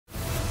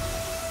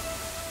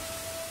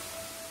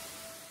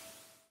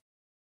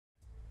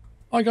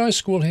Hi guys,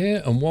 Squirrel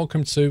here and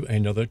welcome to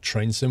another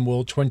Train Sim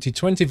World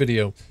 2020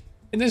 video.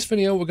 In this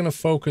video we're going to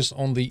focus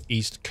on the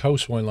East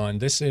Coastway line.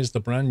 This is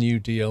the brand new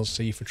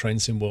DLC for Train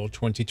Sim World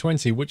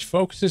 2020 which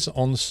focuses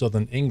on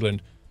southern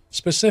England,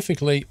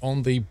 specifically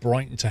on the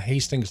Brighton to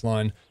Hastings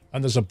line,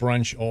 and there's a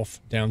branch off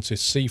down to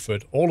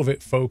Seaford, all of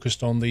it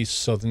focused on the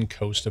southern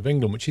coast of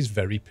England, which is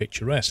very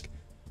picturesque.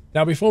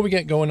 Now before we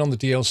get going on the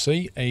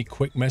DLC, a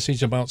quick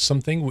message about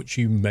something which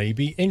you may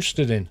be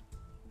interested in.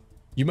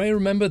 You may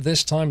remember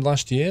this time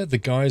last year, the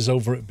guys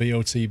over at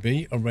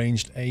BOTB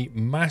arranged a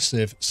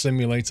massive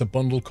simulator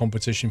bundle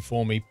competition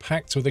for me,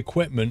 packed with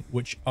equipment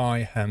which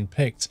I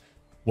handpicked.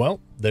 Well,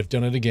 they've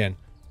done it again.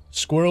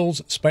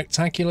 Squirrel's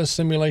spectacular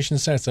simulation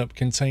setup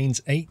contains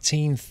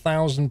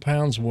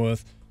 £18,000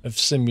 worth of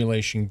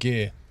simulation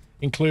gear,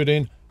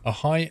 including a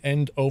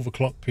high-end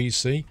overclock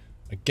PC,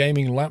 a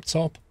gaming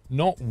laptop,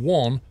 not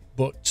one,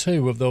 but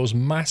two of those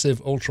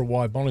massive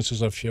ultra-wide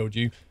monitors I've showed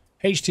you,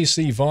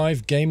 HTC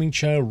Vive, gaming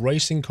chair,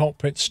 racing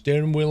cockpit,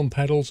 steering wheel and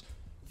pedals,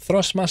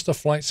 Thrustmaster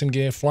flight sim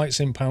gear, flight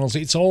sim panels,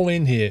 it's all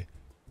in here.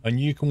 And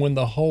you can win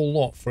the whole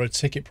lot for a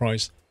ticket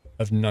price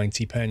of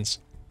 90p.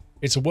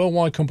 It's a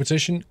worldwide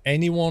competition,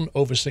 anyone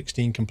over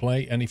 16 can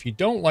play, and if you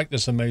don't like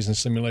this amazing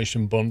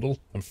simulation bundle,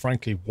 and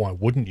frankly, why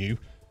wouldn't you,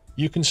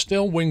 you can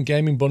still win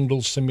gaming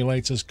bundles,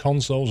 simulators,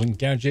 consoles and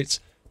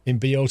gadgets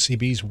in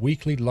BOTB's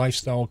weekly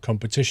lifestyle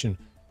competition,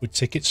 with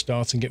tickets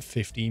starting at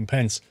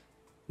 15p.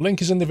 Link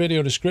is in the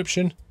video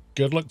description.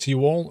 Good luck to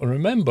you all, and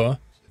remember,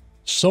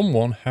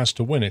 someone has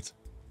to win it.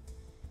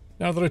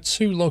 Now, there are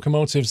two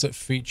locomotives that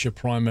feature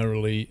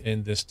primarily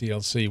in this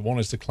DLC. One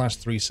is the Class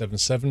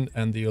 377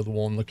 and the other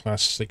one the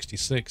Class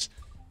 66. If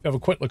you have a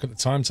quick look at the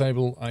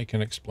timetable, I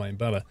can explain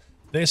better.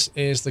 This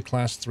is the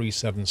Class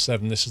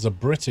 377. This is a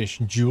British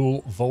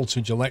dual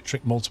voltage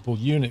electric multiple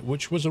unit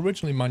which was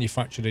originally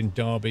manufactured in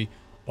Derby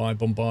by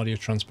Bombardier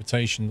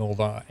Transportation,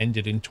 although that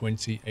ended in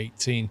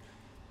 2018.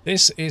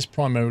 This is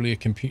primarily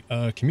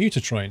a commuter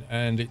train,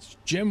 and it's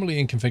generally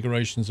in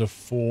configurations of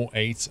 4,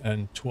 8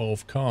 and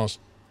 12 cars.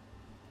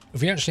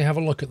 If you actually have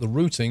a look at the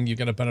routing, you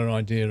get a better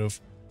idea of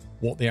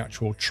what the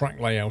actual track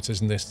layout is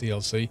in this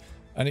DLC,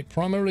 and it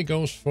primarily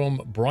goes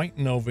from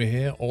Brighton over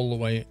here all the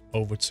way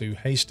over to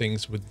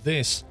Hastings, with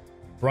this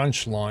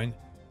branch line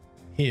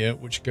here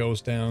which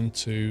goes down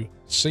to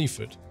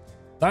Seaford.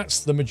 That's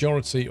the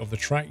majority of the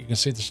track. You can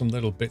see there's some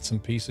little bits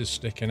and pieces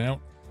sticking out.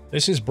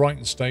 This is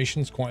Brighton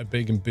Station. It's quite a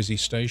big and busy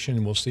station,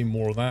 and we'll see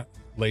more of that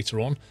later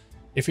on.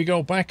 If we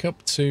go back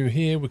up to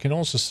here, we can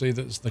also see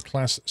that the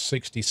Class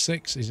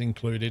 66 is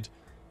included.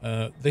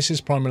 This is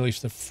primarily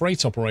for the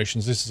freight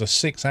operations. This is a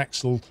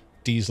 6-axle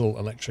diesel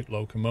electric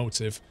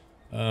locomotive,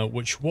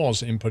 which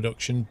was in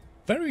production.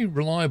 Very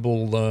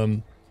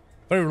reliable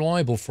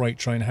freight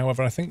train.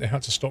 However, I think they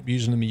had to stop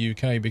using them in the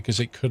UK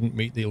because it couldn't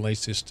meet the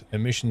latest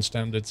emission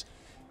standards.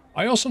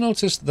 I also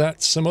noticed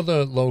that some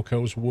other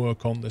locos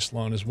work on this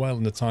line as well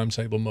in the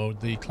timetable mode.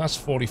 The Class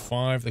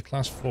 45, the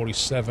Class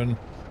 47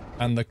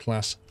 and the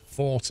Class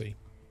 40.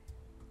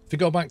 If you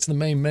go back to the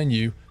main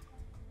menu,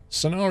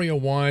 scenario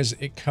wise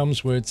it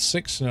comes with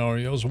 6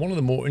 scenarios. One of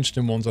the more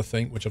interesting ones, I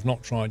think, which I've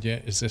not tried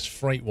yet, is this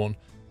freight one,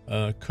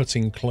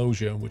 cutting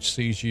closure, which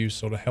sees you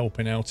sort of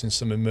helping out in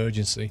some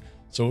emergency.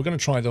 So we're going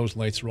to try those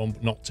later on,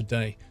 but not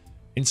today.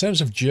 In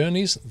terms of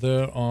journeys,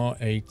 there are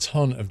a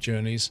ton of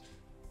journeys,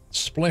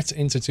 split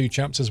into 2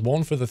 chapters,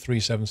 one for the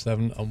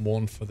 377 and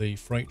one for the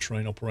freight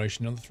train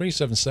operation. On the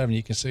 377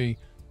 you can see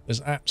there's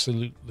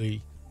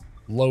absolutely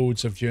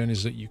loads of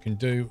journeys that you can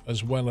do,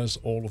 as well as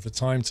all of the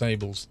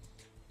timetables.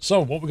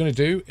 So what we're going to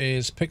do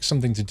is pick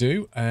something to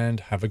do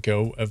and have a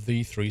go of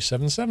the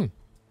 377.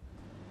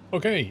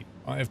 Okay,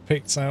 I have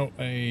picked out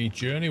a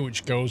journey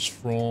which goes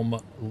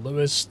from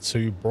Lewes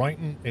to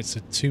Brighton. It's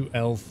a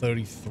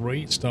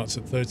 2L33. It starts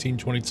at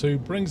 13:22,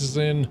 brings us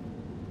in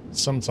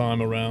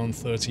sometime around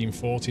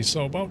 13:40,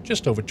 so about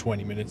just over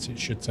 20 minutes it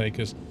should take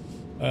us.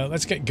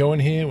 Let's get going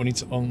here. We need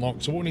to unlock,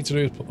 so what we need to do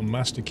is put the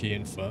master key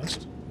in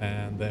first,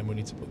 and then we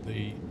need to put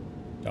the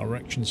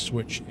direction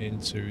switch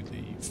into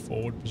the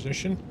forward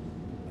position,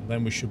 and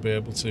then we should be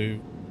able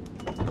to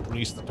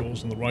release the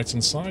doors on the right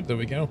hand side. There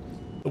we go.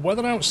 The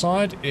weather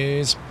outside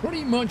is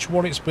pretty much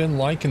what it's been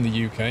like in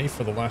the UK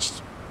for the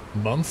last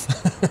month.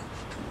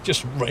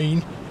 Just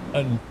rain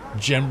and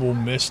general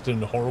mist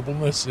and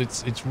horribleness.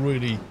 It's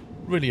really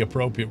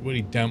appropriate,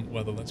 really damp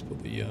weather. Let's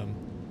put the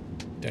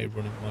day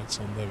running lights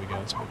on. There we go,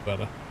 it's a bit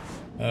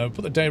better.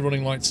 Put the day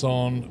running lights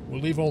on.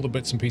 We'll leave all the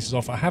bits and pieces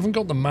off. I haven't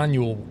got the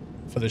manual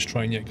for this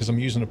train yet because I'm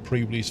using a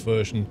pre-release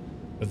version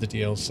of the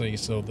DLC,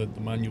 so the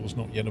manual's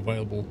not yet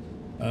available.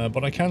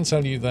 But I can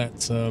tell you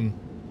that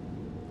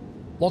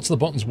lots of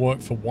the buttons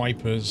work for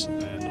wipers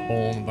and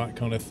horn, that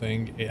kind of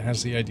thing. It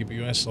has the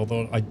AWS,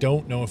 although I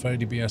don't know if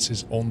AWS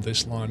is on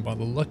this line. By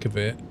the look of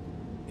it,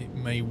 it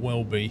may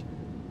well be,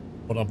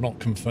 but I've not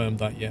confirmed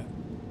that yet.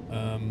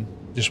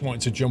 Just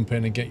wanted to jump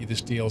in and get you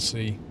this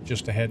DLC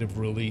just ahead of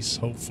release,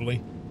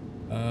 hopefully.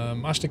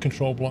 Master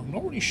control block, I'm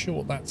not really sure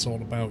what that's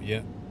all about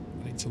yet.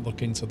 I need to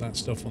look into that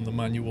stuff on the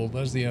manual.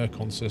 There's the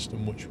aircon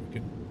system, which we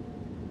can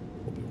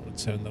probably want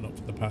to turn that up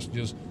for the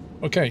passengers.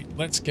 Okay,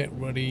 let's get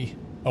ready.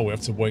 Oh, we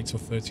have to wait till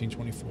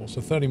 13:24,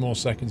 so 30 more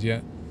seconds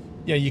yet.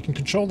 Yeah, you can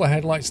control the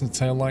headlights and the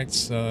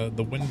taillights.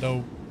 The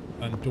window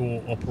and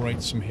door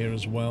operates from here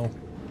as well,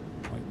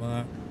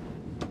 like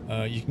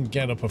that. You can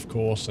get up, of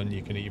course, and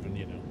you can even,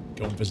 you know,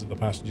 go and visit the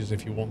passengers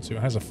if you want to.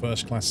 It has a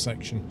first class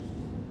section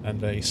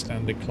and a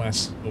standard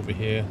class over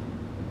here.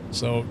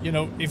 So, you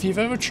know, if you've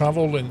ever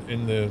travelled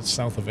in the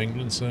south of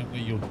England, certainly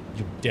you'll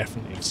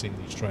definitely have seen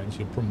these trains.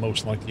 You'll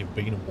most likely have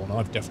been on one.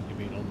 I've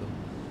definitely been on them.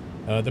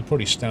 They're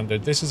pretty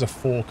standard. This is a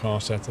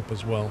 4-car setup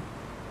as well,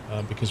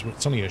 because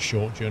it's only a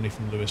short journey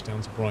from Lewes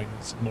down to Brighton.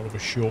 It's more of a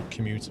short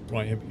commute.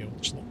 Right, here we go.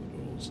 Just lock the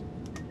doors.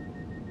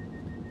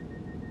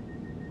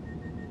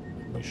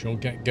 We shall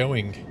get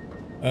going.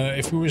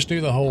 If we were to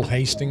do the whole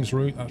Hastings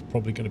route, that's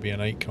probably going to be an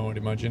 8-car, I'd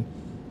imagine.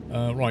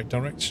 Right,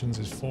 directions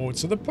is forward.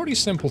 So they're pretty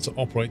simple to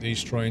operate,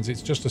 these trains.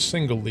 It's just a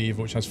single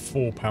lever which has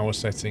 4 power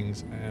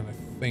settings and I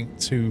think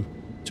 2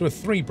 or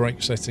 3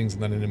 brake settings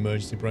and then an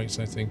emergency brake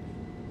setting.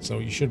 So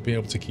you should be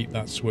able to keep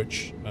that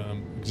switch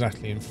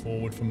exactly in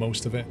forward for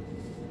most of it.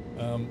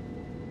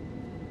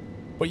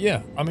 But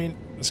yeah, I mean,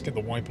 let's get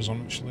the wipers on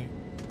actually.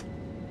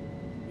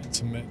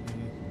 Intermittent.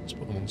 Let's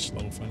put them on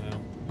slow for now.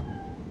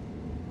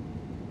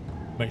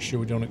 Make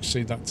sure we don't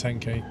exceed that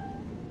 10k.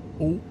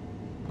 Oh.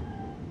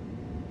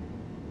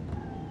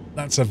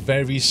 That's a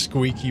very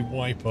squeaky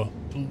wiper.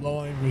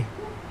 Blimey.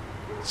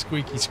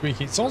 Squeaky,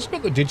 squeaky. It's also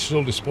got the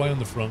digital display on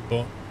the front,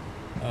 but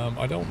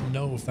I don't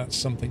know if that's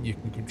something you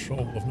can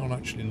control. I've not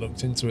actually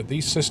looked into it.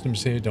 These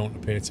systems here don't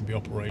appear to be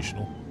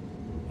operational.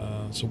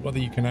 So whether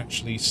you can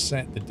actually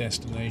set the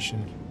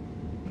destination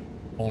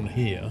on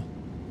here,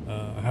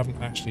 I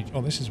haven't actually...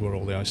 Oh, this is where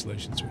all the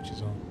isolation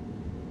switches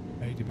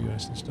are.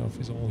 AWS and stuff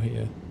is all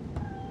here.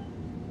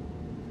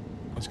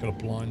 It's got a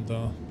blind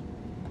there.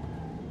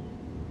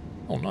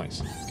 Oh,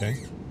 nice. Okay.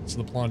 So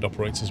the blind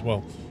operates as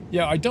well.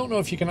 Yeah, I don't know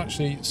if you can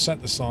actually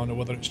set the sign or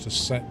whether it's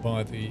just set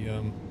by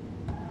the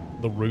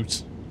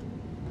route.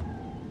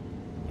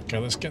 Okay,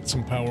 let's get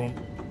some power on.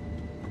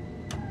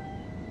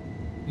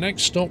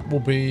 Next stop will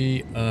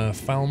be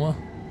Falmer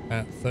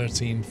at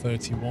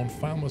 13:31.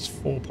 Falmer's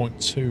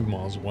 4.2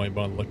 miles away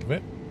by the look of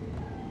it.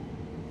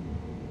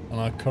 And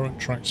our current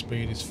track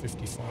speed is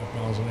 55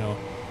 miles an hour.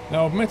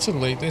 Now,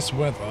 admittedly, this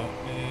weather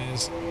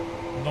is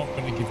not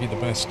going to give you the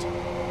best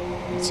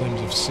in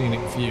terms of scenic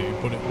view,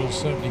 but it will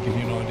certainly give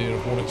you an idea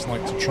of what it's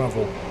like to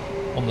travel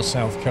on the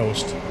south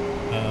coast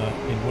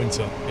in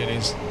winter. It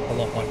is a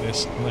lot like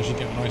this, unless you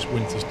get a nice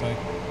winter's day,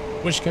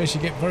 in which case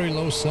you get very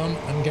low sun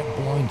and get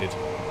blinded.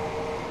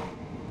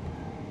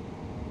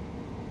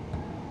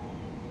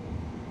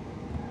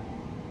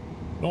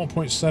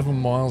 .7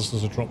 miles,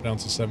 there's a drop down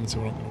to 70,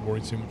 we're not going to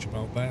worry too much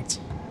about that.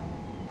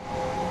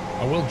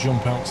 I will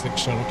jump out to the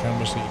external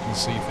camera so you can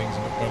see things a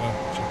bit better.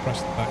 I should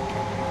press the back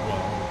camera as well,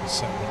 and we can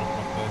set one up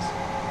like this.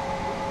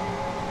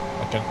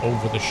 Like an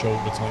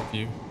over-the-shoulder type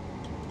view.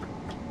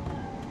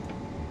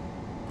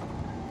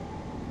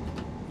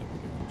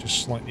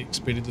 Just slightly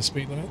exceeded the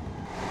speed limit.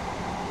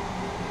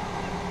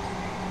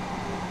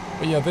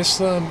 But yeah, this,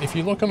 if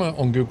you look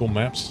on Google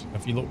Maps,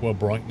 if you look where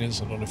Brighton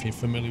is, I don't know if you're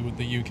familiar with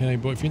the UK,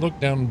 but if you look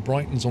down,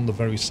 Brighton's on the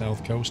very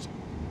south coast.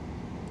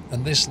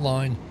 And this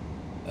line,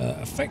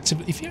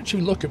 effectively, if you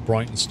actually look at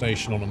Brighton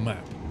Station on a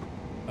map,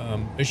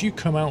 as you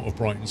come out of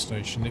Brighton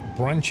Station, it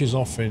branches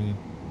off in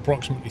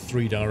approximately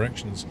 3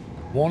 directions.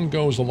 One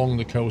goes along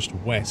the coast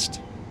west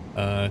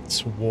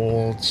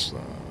towards,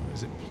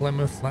 is it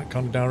Plymouth, that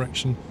kind of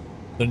direction.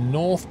 The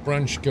north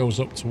branch goes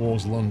up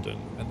towards London,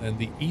 and then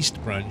the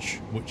east branch,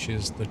 which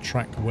is the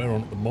track we're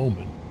on at the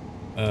moment,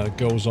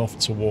 goes off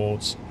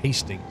towards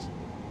Hastings.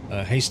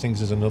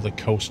 Hastings is another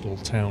coastal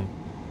town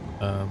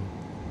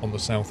on the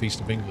southeast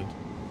of England.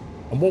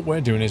 And what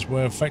we're doing is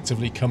we're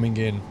effectively coming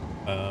in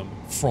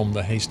from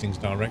the Hastings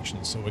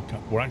direction, so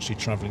we're actually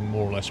travelling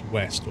more or less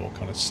west, or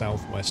kind of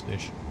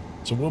southwest-ish.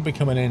 So we'll be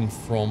coming in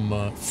from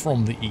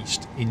the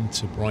east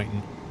into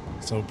Brighton,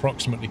 so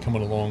approximately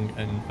coming along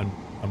and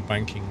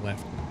banking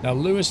left. Now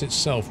Lewes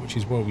itself, which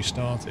is where we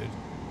started,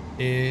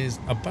 is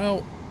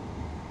about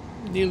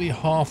nearly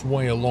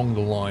halfway along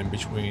the line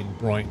between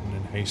Brighton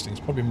and Hastings,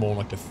 probably more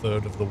like a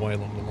third of the way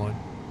along the line.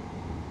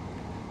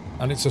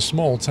 And it's a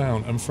small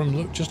town, and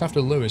from just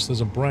after Lewes there's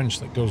a branch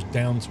that goes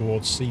down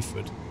towards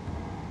Seaford,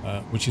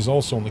 which is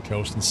also on the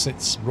coast and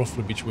sits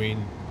roughly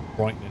between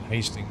Brighton and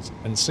Hastings.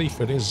 And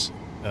Seaford is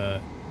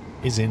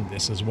in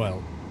this as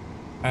well,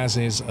 as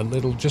is a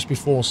little, just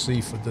before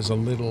Seaford there's a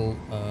little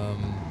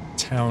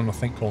town I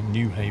think called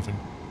Newhaven,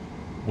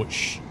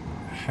 which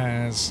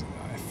has,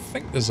 I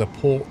think there's a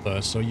port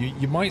there, so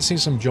you might see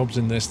some jobs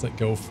in this that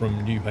go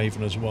from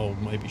Newhaven as well,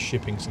 maybe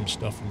shipping some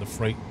stuff in the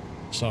freight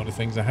side of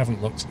things. I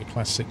haven't looked at the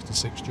Class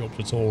 66 jobs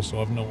at all,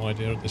 so I've no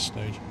idea at this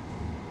stage.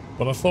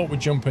 But I thought we'd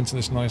jump into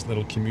this nice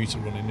little commuter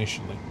run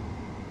initially.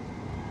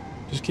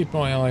 Just keep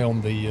my eye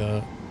on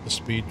the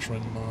speed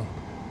trend there.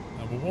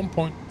 Now we're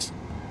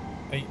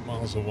 1.8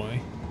 miles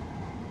away.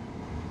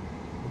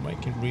 We're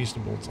making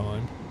reasonable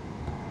time.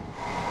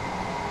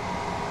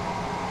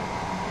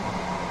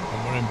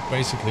 And we're in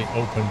basically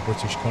open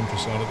British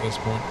countryside at this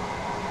point.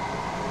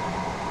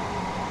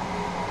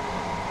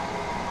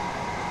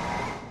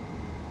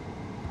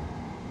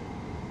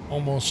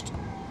 almost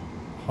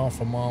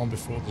half a mile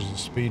before there's a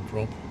speed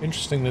drop.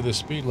 Interestingly, the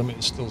speed limit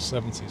is still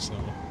 70, so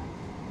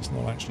it's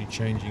not actually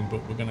changing,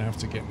 but we're going to have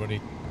to get ready.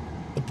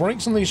 The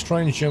brakes on these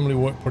trains generally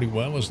work pretty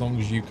well as long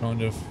as you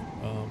kind of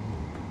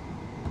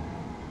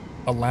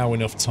allow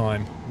enough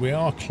time. We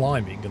are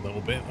climbing a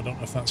little bit. I don't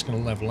know if that's going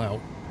to level out.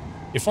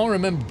 If I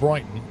remember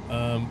Brighton,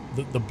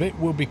 the bit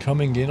we'll be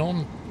coming in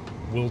on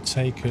will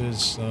take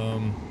us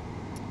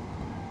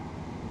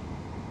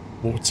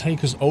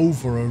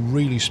over a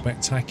really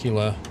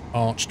spectacular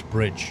arched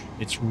bridge.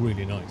 It's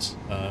really nice.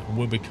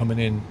 We'll be coming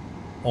in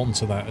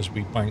onto that as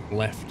we bank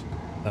left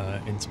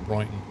into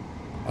Brighton.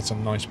 That's a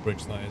nice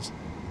bridge, that is.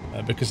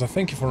 Because I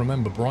think, if I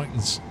remember,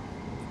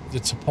 the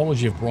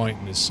topology of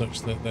Brighton is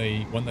such that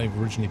when they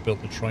originally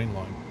built the train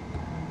line,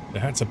 they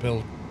had to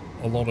build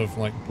a lot of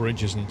like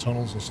bridges and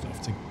tunnels and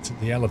stuff. To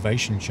the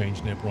elevation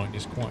change near Brighton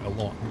is quite a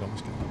lot. Hang on,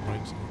 let's get that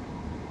brakes in.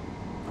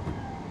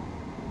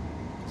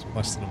 It's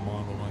less than a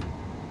mile away.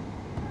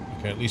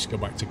 Okay, at least go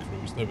back to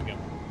cruise. There we go.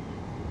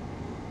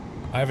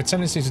 I have a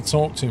tendency to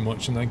talk too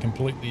much and then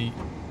completely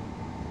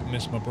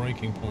miss my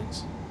braking points.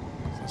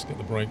 So let's get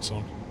the brakes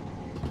on.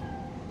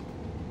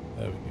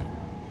 There we go.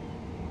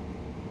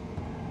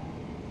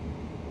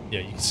 Yeah,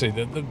 you can see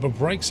that the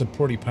brakes are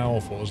pretty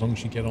powerful as long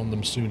as you get on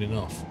them soon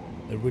enough.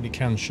 They really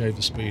can shave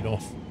the speed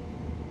off.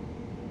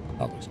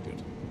 That looks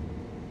good.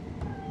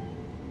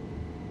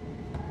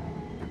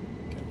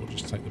 Okay, we'll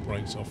just take the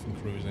brakes off and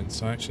cruise in.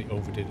 So I actually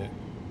overdid it.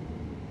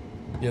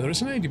 Yeah, there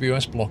is an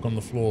AWS block on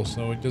the floor,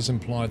 so it does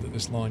imply that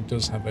this line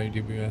does have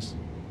AWS.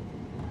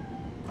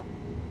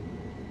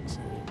 So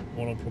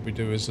what I'll probably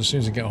do is, as soon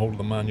as I get hold of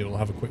the manual, I'll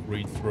have a quick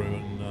read through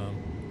and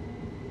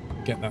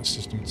get that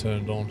system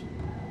turned on.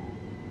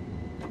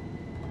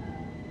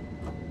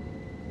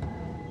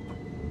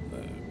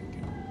 There we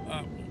go.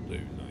 That will do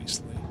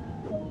nicely.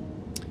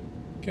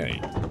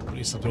 Okay,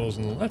 release the doors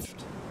on the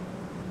left.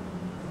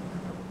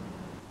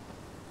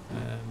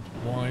 And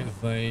why are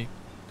they...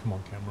 Come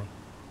on, camera.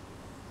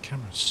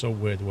 Camera's so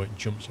weird the way it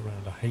jumps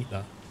around. I hate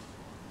that.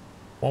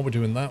 While we're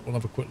doing that, we'll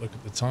have a quick look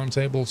at the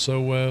timetable.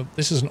 So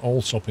this is an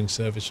all-stopping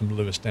service from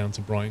Lewes down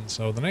to Brighton.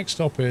 So the next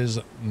stop is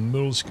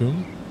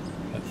Mulscombe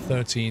at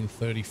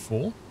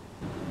 13:34.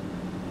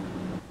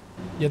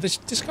 Yeah,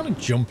 this kind of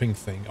jumping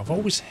thing, I've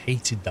always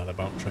hated that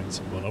about train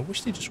sim. I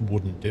wish they just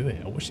wouldn't do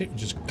it. I wish it would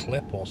just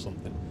clip or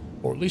something,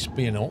 or at least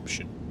be an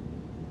option.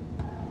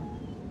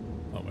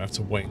 Oh, we have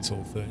to wait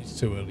until 30. It's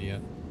too early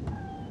yet.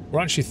 We're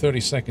actually 30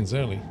 seconds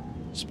early.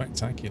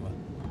 Spectacular.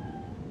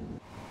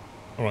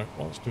 Alright,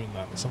 while it's doing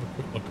that, let's have a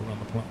quick look around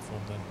the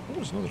platform then. Oh,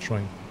 there's another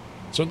train.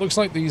 So it looks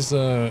like these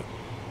are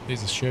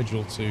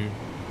scheduled to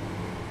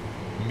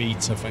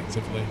meet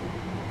effectively,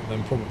 and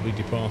then probably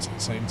depart at the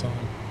same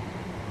time.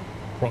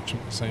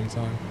 Approximately the same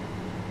time.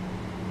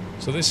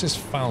 So this is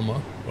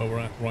Falmer, where we're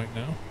at right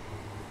now.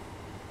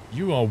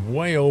 You are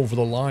way over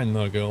the line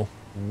though, girl.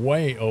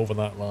 Way over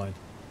that line.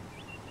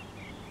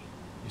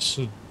 You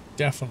should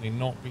definitely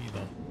not be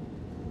there.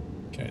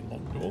 Okay,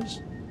 lock doors.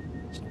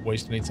 Let's not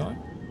waste any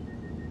time.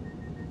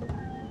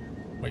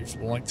 Wait for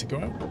the light to go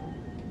out.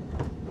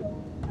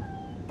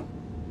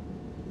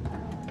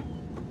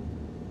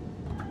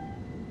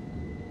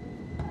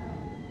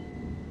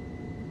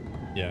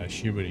 Yeah,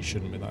 she really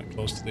shouldn't be that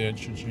close to the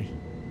edge, should she?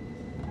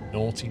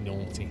 Naughty,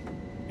 naughty.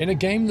 In a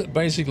game that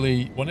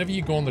basically, whenever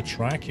you go on the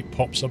track, it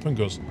pops up and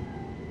goes,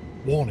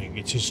 warning,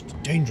 it is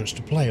dangerous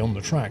to play on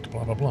the track,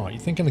 blah, blah, blah. You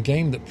think in a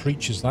game that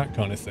preaches that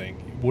kind of thing,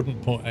 it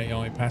wouldn't put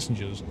AI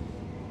passengers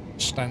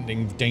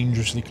standing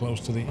dangerously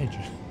close to the edge.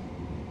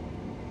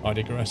 I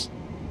digress.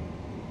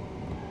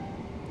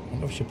 I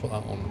wonder if I should put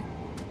that on.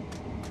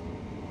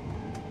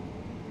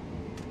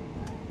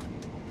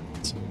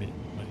 Intermittent,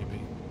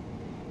 maybe.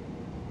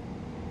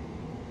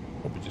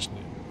 Probably just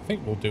need. I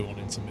think we'll do on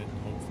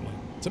intermittent, hopefully.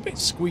 It's a bit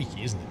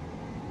squeaky, isn't it?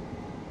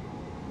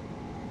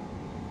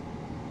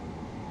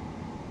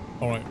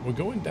 Alright, we're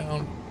going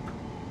down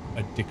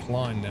a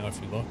decline now,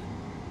 if you look.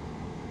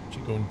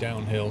 Actually going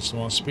downhill,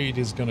 so our speed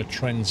is going to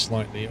trend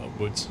slightly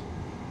upwards.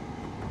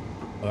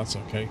 But that's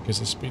okay, because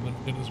the speed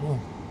limit did as well.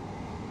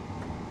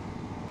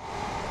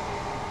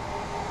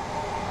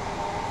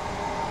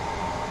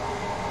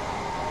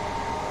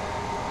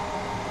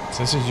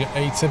 So this is your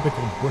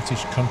atypical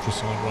British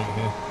countryside right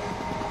here.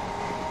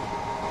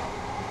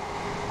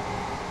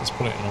 Let's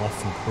put it in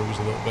off and cruise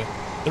a little bit.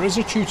 There is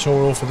a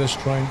tutorial for this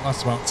train,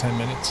 lasts about 10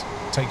 minutes.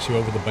 Takes you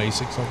over the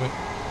basics of it.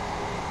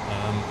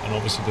 And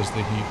obviously does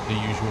the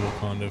usual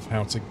kind of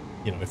how to,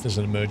 you know, if there's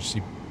an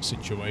emergency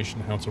situation,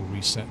 how to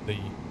reset the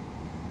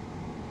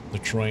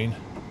train.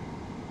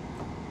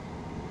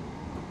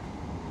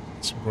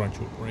 Some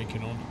gradual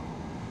braking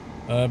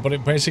on. But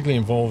it basically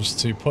involves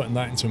to putting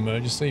that into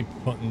emergency,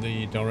 putting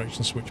the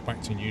direction switch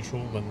back to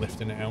neutral, then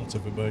lifting it out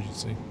of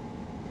emergency.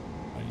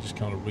 And it just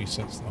kind of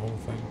resets the whole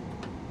thing.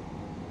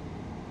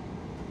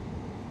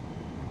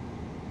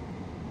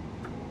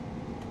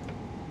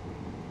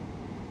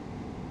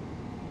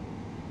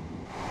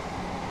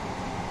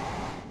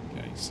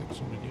 Okay,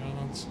 600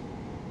 yards.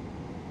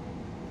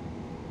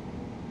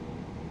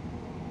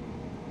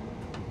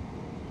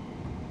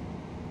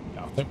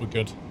 think we're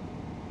good.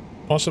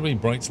 Possibly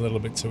brakes a little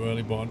bit too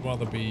early, but I'd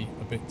rather be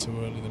a bit too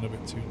early than a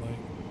bit too late.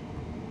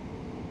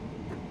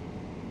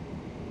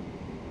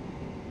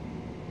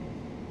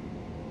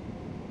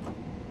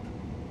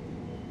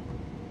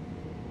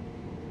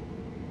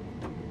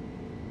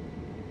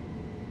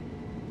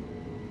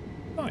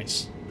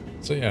 Nice.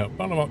 So yeah,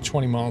 about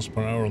 20 miles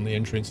per hour on the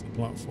entry into the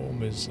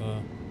platform is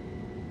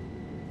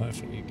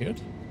perfectly good.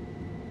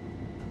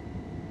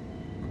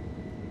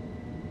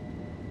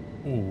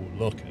 Ooh,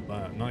 look at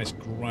that. Nice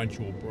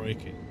gradual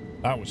braking.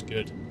 That was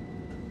good.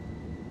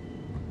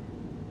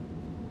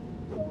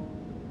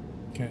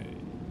 Okay.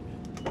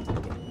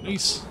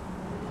 Release.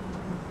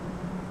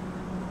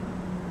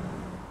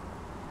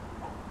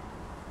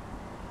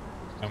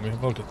 And we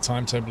have a look at the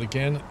timetable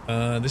again.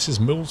 This is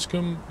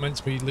Milscombe, meant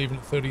to be leaving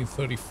at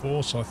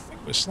 13:34, so I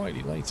think we're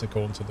slightly late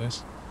according to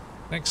this.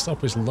 Next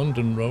stop is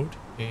London Road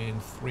in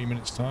 3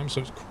 minutes' time,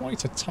 so it's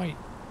quite a tight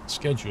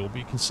schedule, but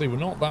you can see we're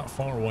not that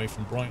far away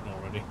from Brighton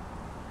already.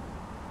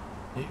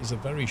 It is a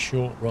very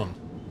short run.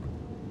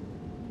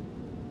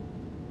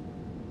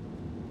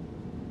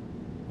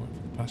 Wait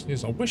for the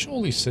passengers. I wish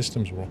all these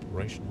systems were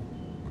operational.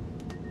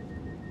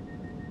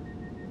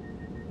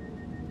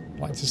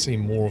 I'd like to see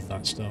more of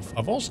that stuff.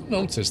 I've also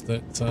noticed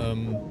that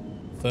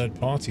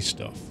third-party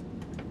stuff,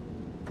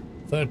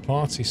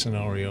 third-party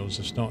scenarios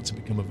are starting to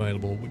become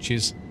available, which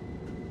is,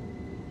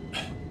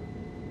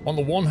 on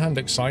the one hand,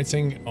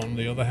 exciting. On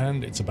the other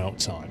hand, it's about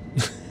time.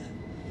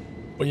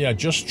 But yeah,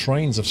 Just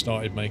Trains have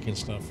started making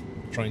stuff.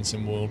 Train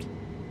Sim World.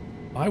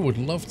 I would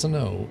love to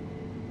know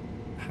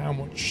how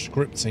much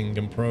scripting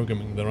and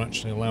programming they're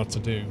actually allowed to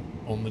do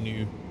on the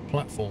new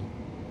platform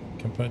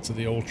compared to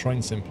the old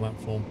Train Sim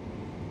platform.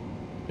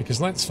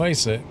 Because let's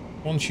face it,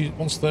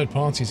 once third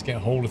parties get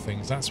hold of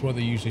things, that's where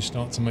they usually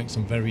start to make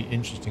some very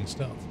interesting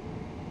stuff.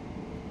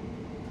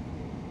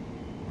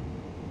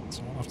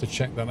 So I'll have to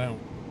check that out.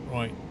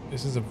 Right,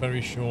 this is a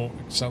very short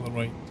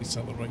accelerate,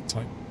 decelerate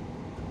type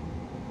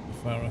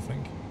affair, I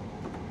think.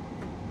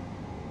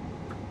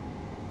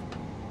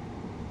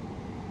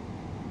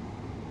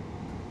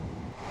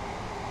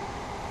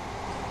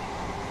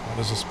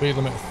 There's a speed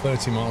limit of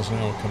 30 miles an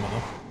hour coming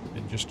up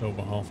in just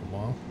over half a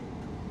mile.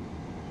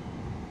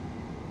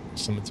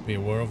 Something to be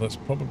aware of. That's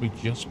probably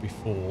just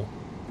before.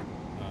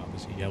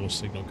 There's a yellow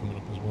signal coming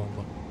up as well.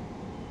 But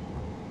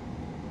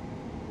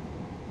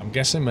I'm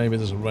guessing maybe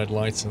there's a red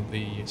light at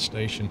the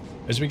station.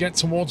 As we get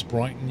towards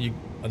Brighton,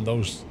 and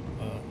those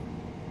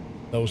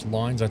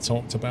lines I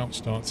talked about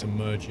start to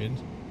merge in.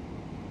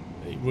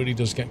 It really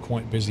does get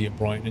quite busy at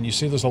Brighton, and you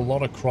see there's a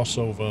lot of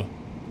crossover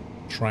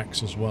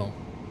tracks as well.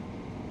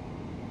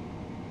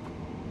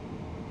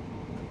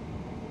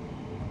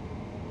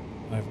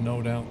 I have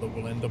no doubt that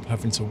we'll end up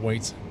having to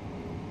wait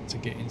to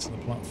get into the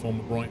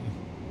platform at Brighton.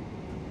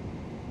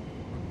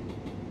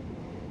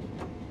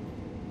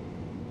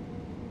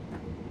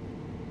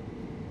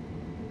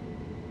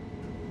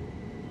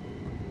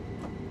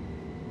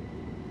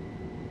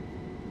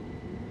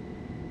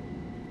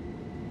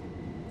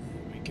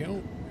 There we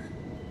go.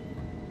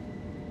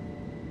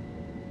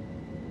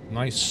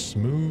 Nice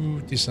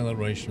smooth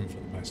deceleration for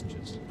the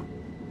passengers.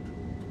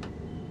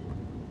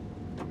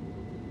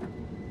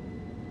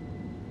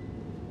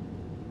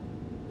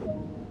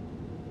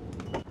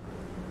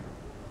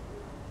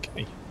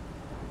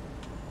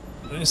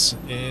 This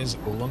is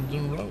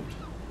London Road.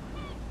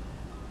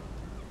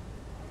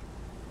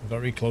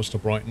 Very close to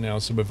Brighton now,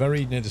 so we're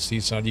very near the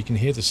seaside. You can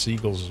hear the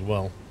seagulls as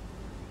well.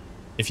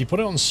 If you put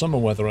it on summer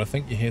weather, I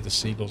think you hear the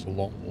seagulls a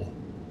lot more.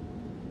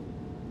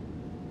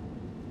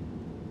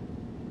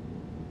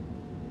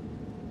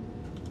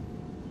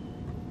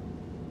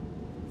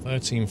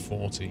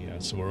 $13.40, yeah,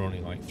 so we're only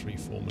like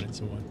 3-4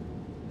 minutes away,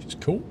 which is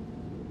cool.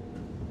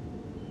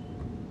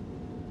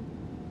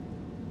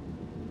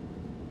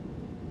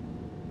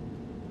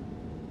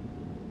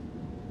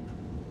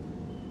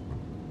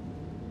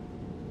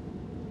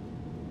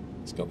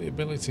 It's got the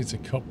ability to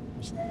couple.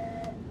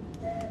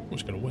 I'm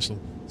just going to whistle.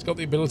 It's got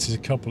the ability to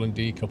couple and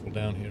decouple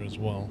down here as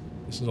well.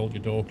 This is all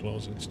your door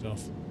closing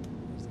stuff.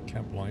 There's the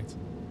cab light,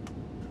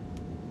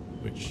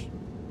 which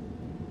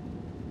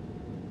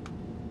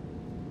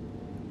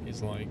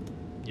is like,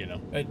 you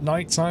know, at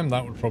night time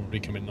that would probably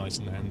come in nice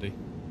and handy.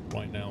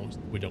 Right now,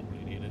 we don't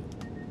really need it.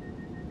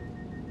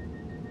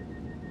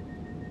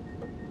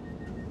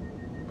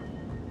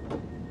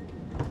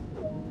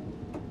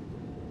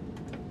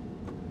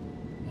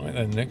 Right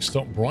then, next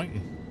stop,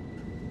 Brighton.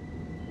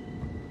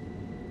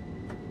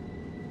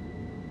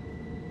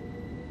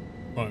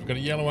 Right, we've got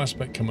a yellow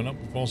aspect coming up.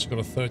 We've also got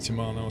a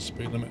 30-mile-an-hour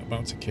speed limit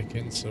about to kick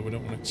in, so we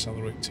don't want to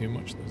accelerate too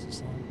much. There's a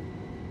sign.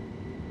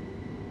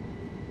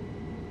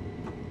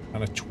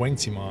 And a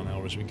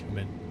 20-mile-an-hour as we come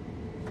in.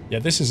 Yeah,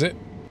 this is it.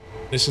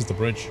 This is the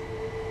bridge.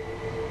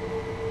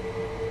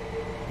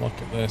 Look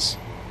at this.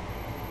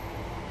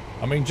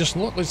 I mean, just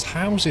look, there's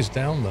houses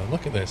down there.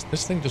 Look at this.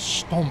 This thing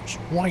just stomps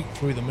right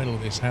through the middle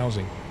of this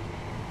housing.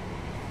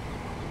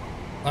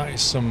 That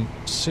is some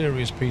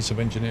serious piece of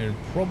engineering.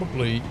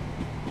 Probably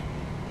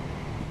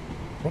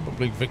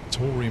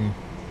Victorian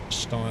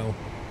style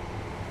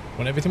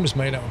when everything was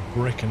made out of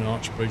brick and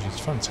arch bridges.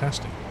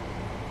 Fantastic.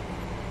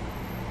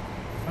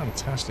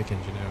 Fantastic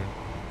engineering.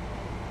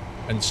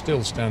 And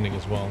still standing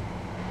as well.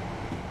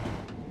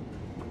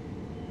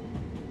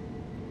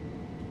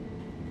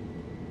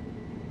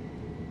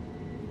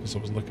 Because I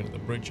was looking at the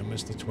bridge, I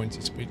missed the 20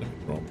 speed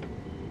limit drop.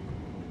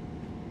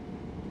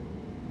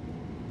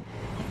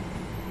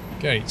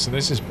 Okay, so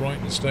this is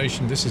Brighton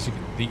Station. This is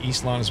the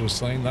east line, as I was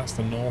saying. That's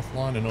the north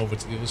line, and over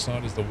to the other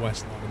side is the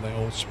west line, and they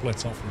all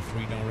split off in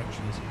 3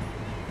 directions.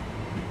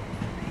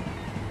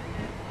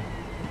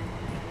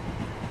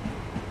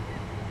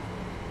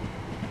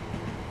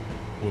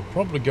 We'll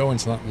probably go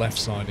into that left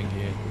siding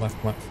here, the left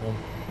platform.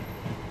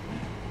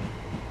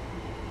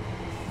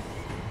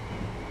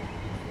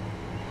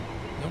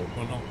 No,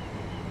 we're not.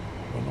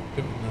 We're not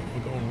doing that.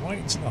 We're going right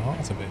into the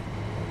heart of it.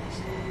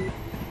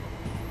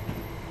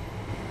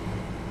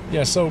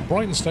 Yeah, so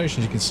Brighton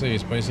Station, as you can see,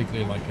 is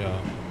basically like a...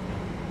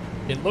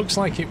 It looks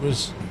like it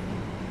was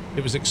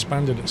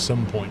expanded at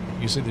some point.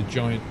 You see the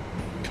giant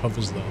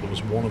covers there. There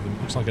was one of them.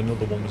 Looks like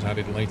another one was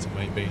added later,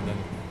 maybe, and then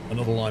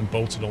another line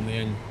bolted on the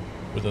end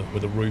with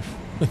a roof.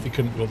 They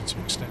couldn't bother to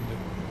extend it.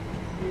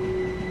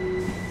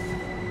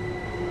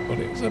 But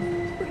it was a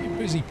pretty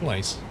busy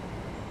place.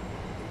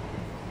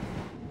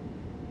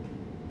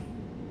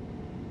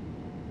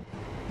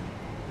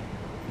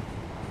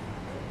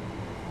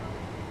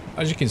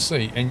 As you can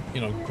see, and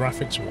you know,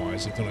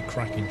 graphics-wise, they've done a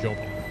cracking job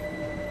on it.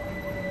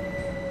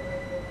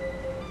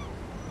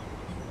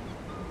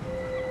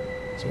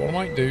 So what I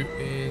might do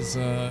is,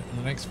 in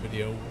the next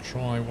video, we'll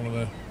try one of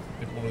the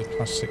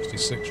Class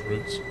 66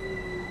 routes.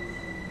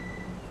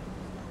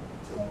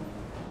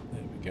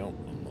 There we go.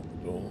 Unlock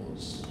the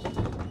doors.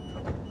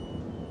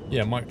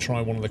 Yeah, I might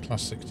try one of the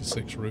Class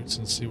 66 routes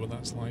and see what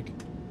that's like.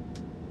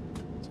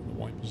 Turn the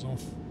wipers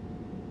off.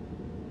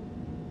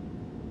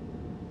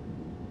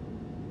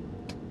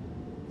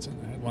 Turn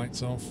the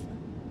headlights off.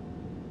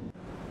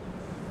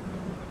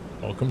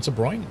 Welcome to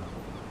Brighton.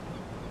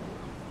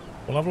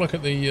 We'll have a look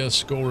at the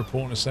score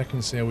report in a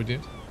second, see how we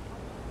did.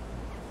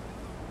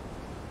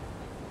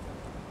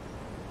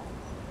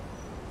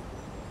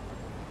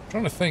 I'm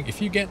trying to think,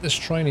 if you get this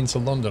train into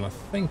London, I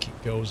think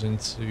it goes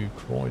into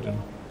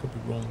Croydon. Could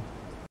be wrong.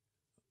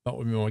 That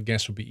would be my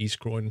guess, would be East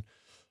Croydon.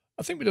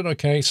 I think we did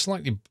okay.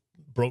 Slightly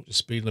broke the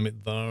speed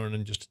limit there and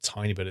then just a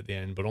tiny bit at the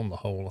end, but on the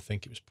whole, I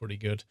think it was pretty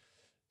good.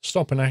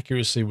 Stop and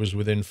accuracy was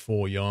within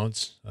 4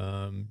 yards.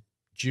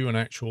 Due and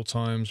actual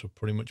times were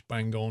pretty much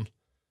bang on.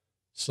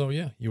 So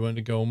yeah, you earned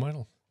a gold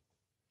medal.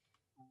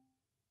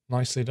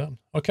 Nicely done.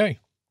 Okay.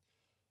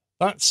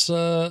 That's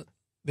the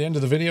end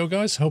of the video,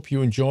 guys. Hope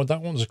you enjoyed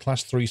that one. It was a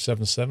Class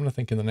 377. I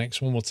think in the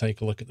next one, we'll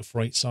take a look at the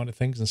freight side of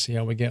things and see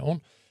how we get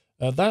on.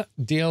 That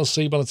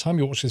DLC, by the time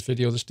you watch this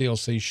video, this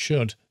DLC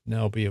should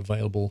now be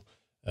available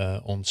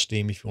on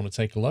Steam if you want to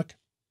take a look.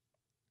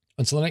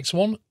 Until the next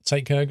one,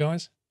 take care,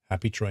 guys.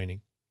 Happy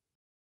training.